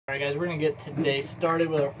Alright guys, we're going to get today started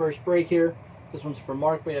with our first break here. This one's for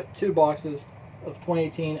Mark. We have 2 boxes of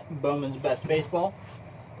 2018 Bowman's Best Baseball.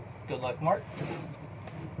 Good luck, Mark.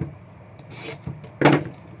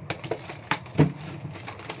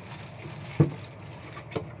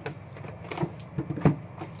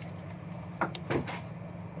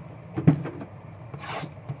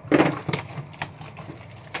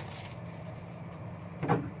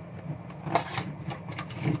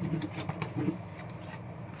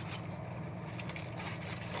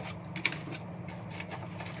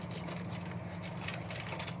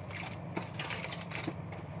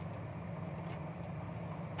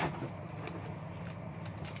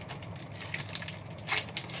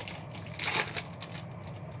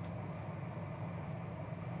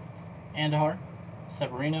 Andahar,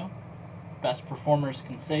 Severino, Best Performers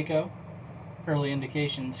Canseco, Early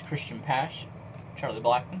Indications Christian Pash, Charlie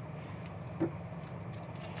Blackmon,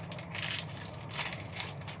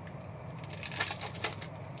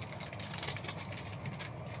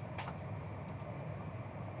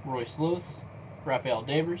 Royce Lewis, Rafael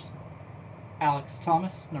Devers, Alex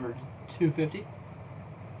Thomas, number 250.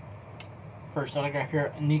 First autograph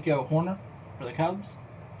here, Nico Horner for the Cubs,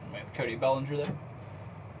 and we have Cody Bellinger there.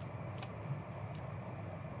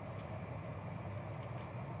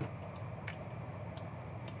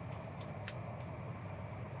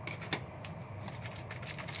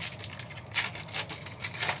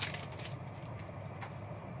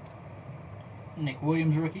 Nick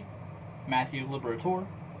Williams rookie, Matthew Liberatore,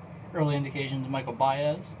 Early Indications Michael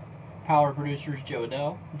Baez, Power Producers Joe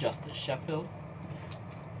Adell, Justice Sheffield,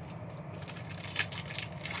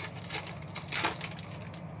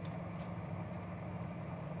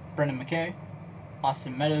 Brendan McKay,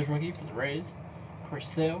 Austin Meadows rookie for the Rays, Chris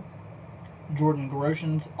Sale, Jordan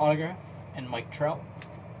Groshen's autograph, and Mike Trout.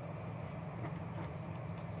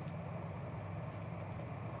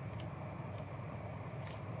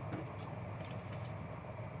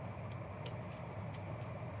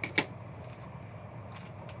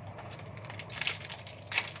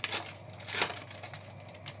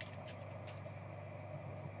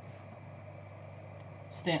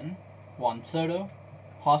 Stanton, Juan Soto,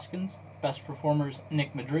 Hoskins, Best Performers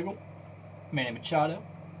Nick Madrigal, Manny Machado,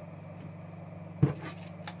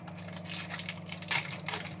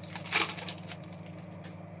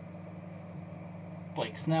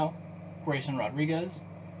 Blake Snell, Grayson Rodriguez,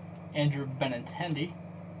 Andrew Benintendi,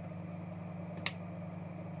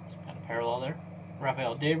 it's kind of parallel there,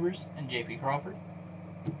 Rafael Devers, and J.P. Crawford.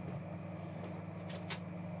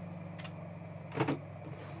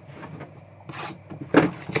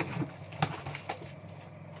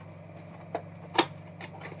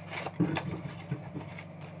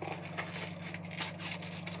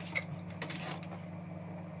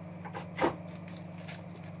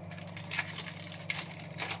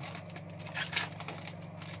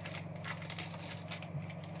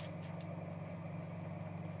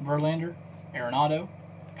 Verlander, Arenado,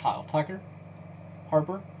 Kyle Tucker,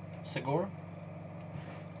 Harper, Segura,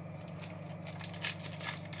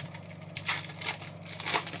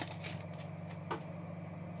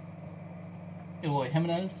 Eloy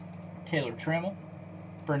Jimenez, Taylor Trammell,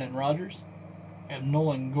 Brendan Rodgers. We have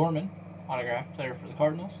Nolan Gorman, autographed player for the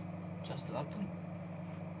Cardinals, Justin Upton.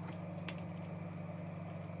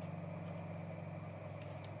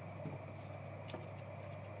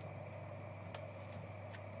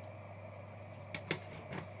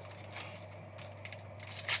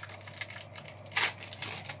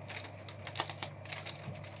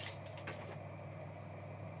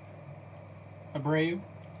 Abreu,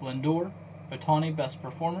 Lindor, Ohtani, Best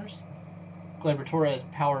Performers, Gleyber Torres,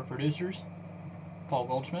 Power Producers, Paul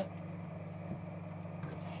Goldschmidt,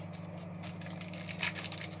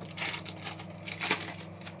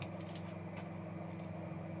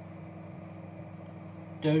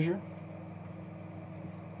 Dozier,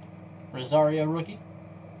 Rosario rookie,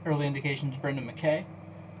 Early Indications Brendan McKay,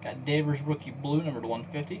 got Devers rookie blue numbered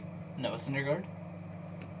 150, Noah Syndergaard,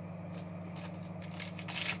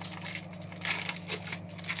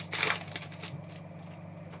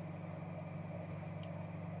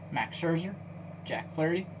 Max Scherzer, Jack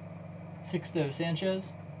Flaherty, Sixto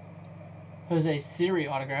Sanchez, Jose Siri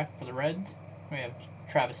autograph for the Reds. We have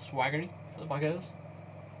Travis Swaggerty for the Buccos.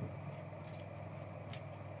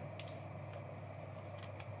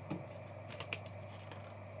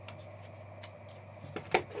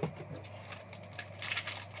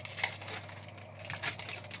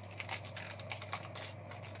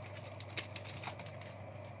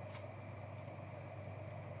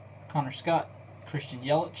 Connor Scott, Christian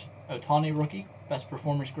Yelich, Ohtani rookie, Best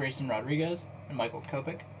Performers Grayson Rodriguez, and Michael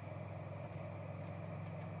Kopech.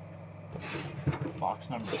 Box Box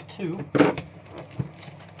number 2.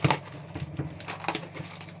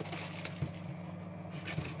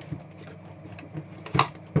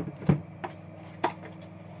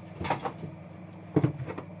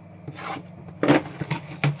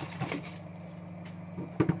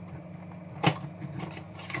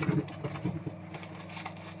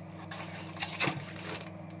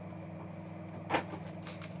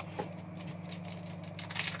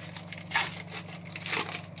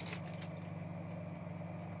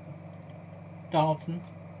 Donaldson,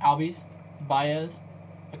 Albies, Baez,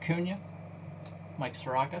 Acuna, Mike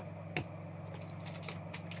Soroka,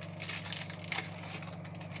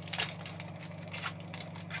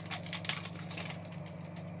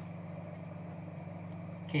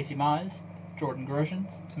 Casey Mize, Jordan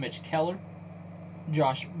Groshans, Mitch Keller,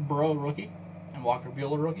 Josh Bro rookie, and Walker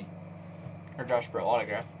Buehler rookie. Or Josh Bro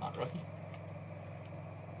autograph, not rookie.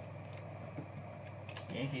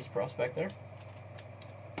 Yankees prospect there.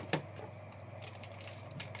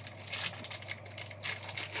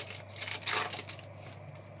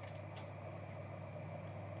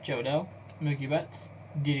 Joe Dell, Mookie Betts,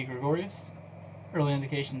 Didi Gregorius. Early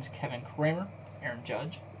indications: Kevin Kramer, Aaron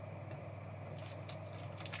Judge.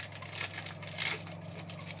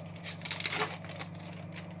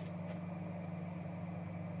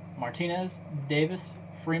 Martinez, Davis,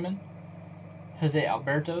 Freeman, Jose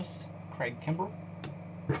Albertos, Craig Kimbrell.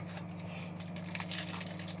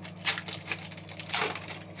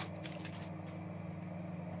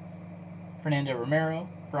 Fernando Romero,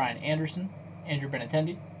 Brian Anderson, Andrew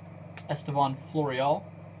Benintendi, Estevan Florial,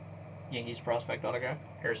 Yankees prospect autograph,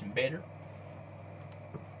 Harrison Bader.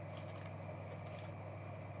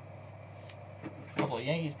 A couple of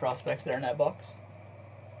Yankees prospects there in that box.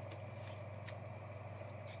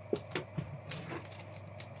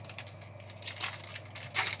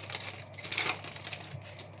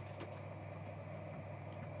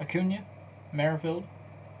 Acuna, Merrifield,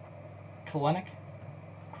 Kalenic,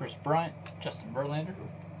 Chris Bryant, Justin Verlander.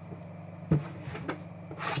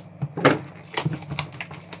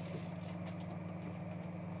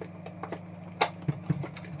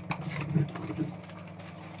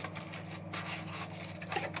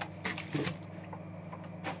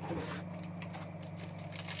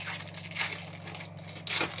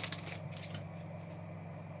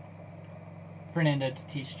 Fernando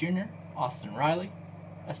Tatis Jr., Austin Riley,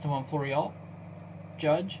 Estevan Florial,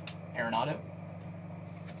 Judge, Arenado.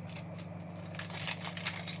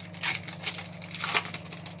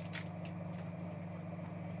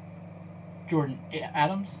 Jordan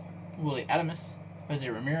Adams, Willie Adames, Jose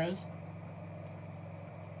Ramirez,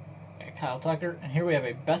 Kyle Tucker, and here we have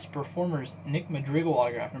a Best Performers Nick Madrigal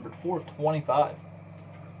autograph, numbered 4 of 25.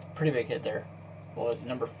 Pretty big hit there. What was it,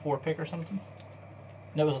 number 4 pick or something?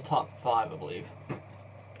 That was a top 5, I believe.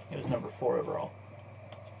 It was number 4 overall.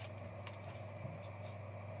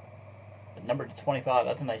 But numbered to 25,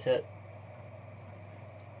 that's a nice hit.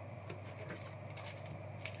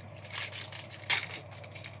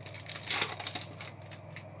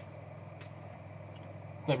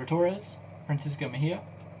 Gleyber Torres, Francisco Mejia,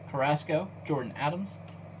 Carrasco, Jordan Adams,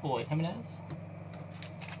 Eloy Jimenez.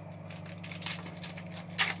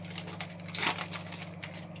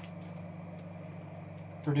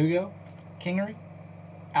 Verdugo, Kingery,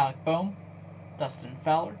 Alec Bohm, Dustin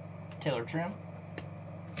Fowler, Taylor Trim.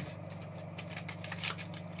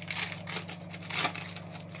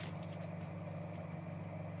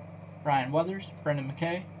 Ryan Weathers, Brendan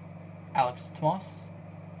McKay, Alex Tomas,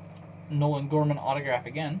 Nolan Gorman autograph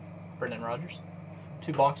again, Brendan Rodgers.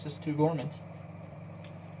 2 boxes, 2 Gormans.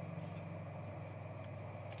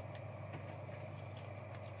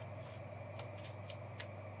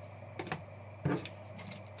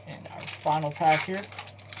 And our final pack here.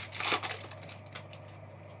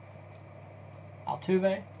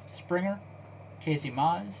 Altuve, Springer, Casey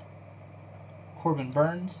Mize, Corbin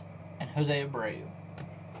Burns, and Jose Abreu.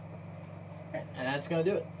 And that's going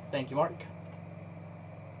to do it. Thank you, Mark.